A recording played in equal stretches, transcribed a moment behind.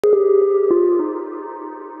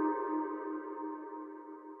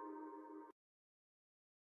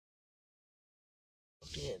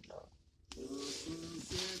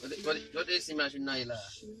What is imagine Naila?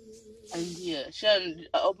 And yeah, Sharon,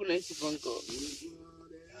 open it if you go.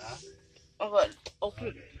 Oh God,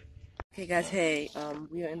 open. Okay, guys. Hey,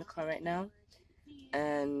 we are in the car right now,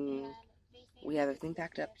 and we have everything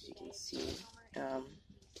packed up, as you can see.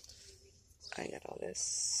 I got all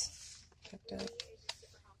this packed up.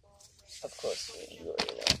 Of course, you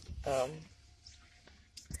already know.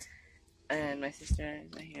 And my sister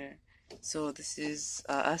is right here. So this is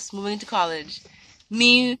us moving into college.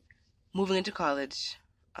 Me moving into college.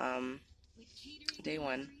 Day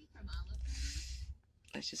one.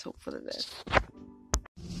 Let's just hope for the best.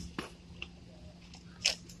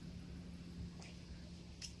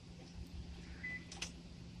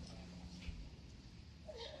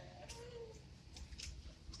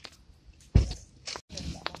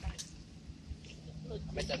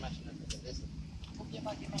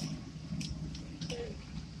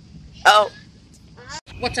 Oh.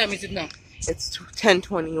 What time is it now? It's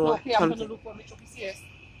 10:21. Okay, I'm gonna look for me to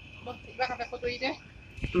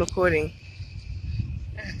I'm recording.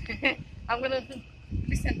 I'm gonna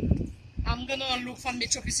listen. I'm gonna look for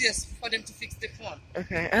Metro PCS for them to fix the phone.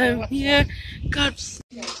 Okay. I'm here. God.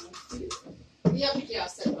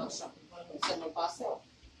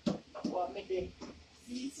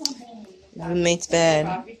 Roommate's bed.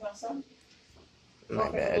 My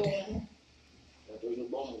bed.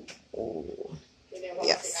 Oh.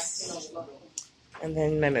 Yes. And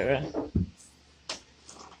then my mirror.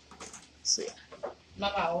 So yeah.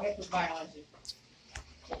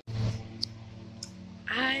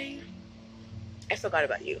 I forgot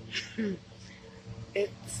about you.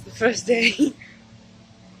 It's the first day.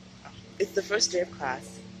 It's the first day of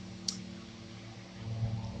class.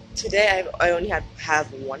 Today I only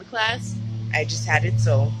have one class. I just had it,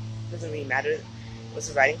 so it doesn't really matter. It was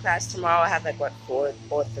a writing class. Tomorrow I have like what, 4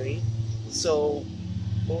 or 3. So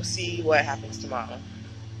we'll see what happens tomorrow.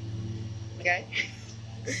 Okay?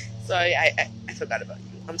 Sorry, I forgot about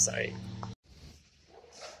you. I'm sorry.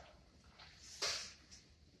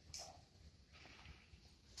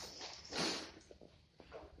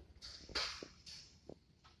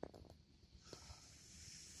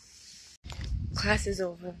 Class is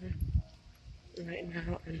over. Right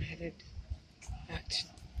now I'm headed back to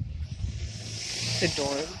the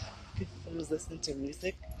dorm. Someone's listening to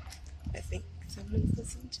music. I think someone's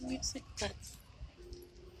listening to music. That's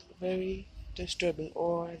very disturbing,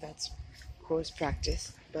 or that's course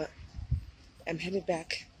practice. But I'm headed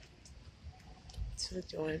back to the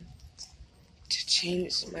dorm to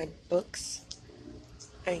change my books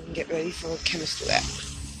and get ready for chemistry lab.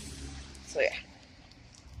 So yeah.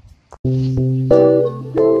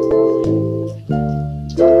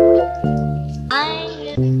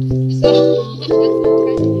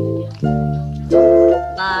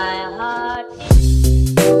 My heart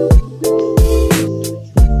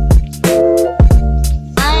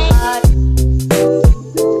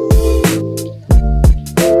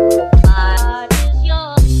is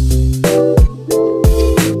yours.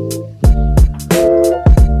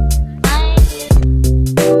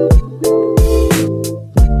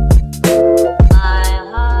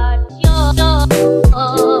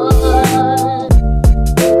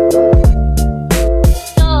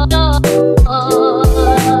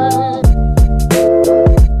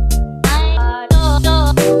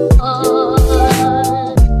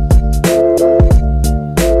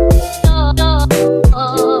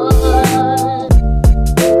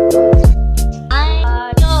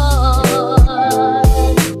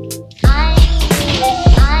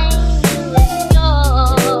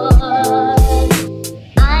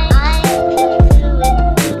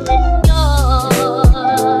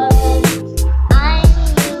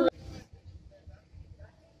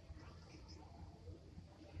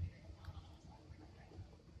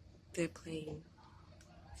 They're playing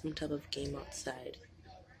some type of game outside.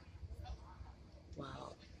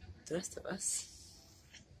 Wow. The rest of us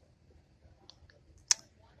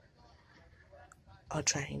are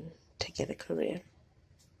trying to get a career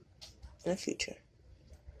in the future.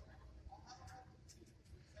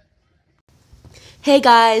 Hey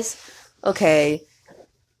guys! Okay,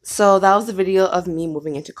 so that was the video of me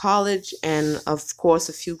moving into college, and of course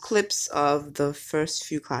a few clips of the first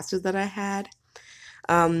few classes that I had.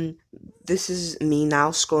 This is me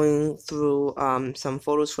now scrolling through some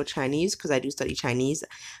photos for Chinese, because I do study Chinese.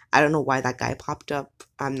 I don't know why that guy popped up.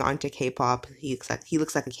 I'm not into K-pop. He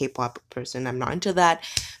looks like a K-pop person. I'm not into that.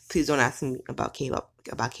 Please don't ask me about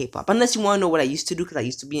K-pop unless you want to know what I used to do, because I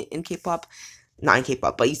used to be in K-pop. Not in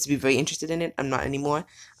K-pop, but I used to be very interested in it. I'm not anymore.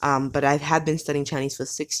 But I have been studying Chinese for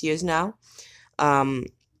 6 years now.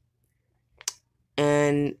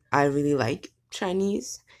 And I really like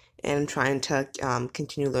Chinese. and I'm trying to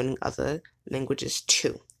continue learning other languages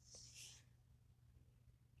too.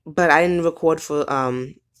 But I didn't record for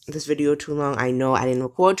this video too long. I know I didn't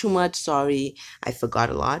record too much. Sorry, I forgot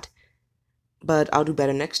a lot. But I'll do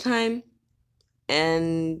better next time.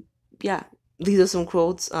 And yeah, these are some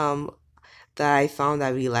quotes that I found that I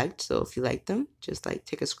really liked. So if you like them, just like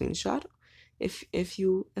take a screenshot if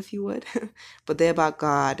you would. But they're about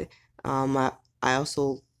God. I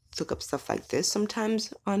also look up stuff like this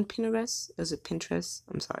sometimes on Pinterest. Is it Pinterest?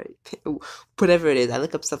 I'm sorry. Whatever it is, I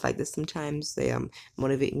look up stuff like this sometimes. They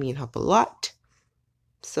motivate me and help a lot.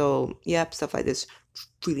 So yep, stuff like this,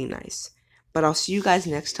 really nice. But I'll see you guys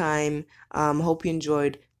next time. Hope you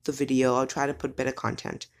enjoyed the video. I'll try to put better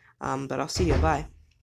content. But I'll see you. Bye.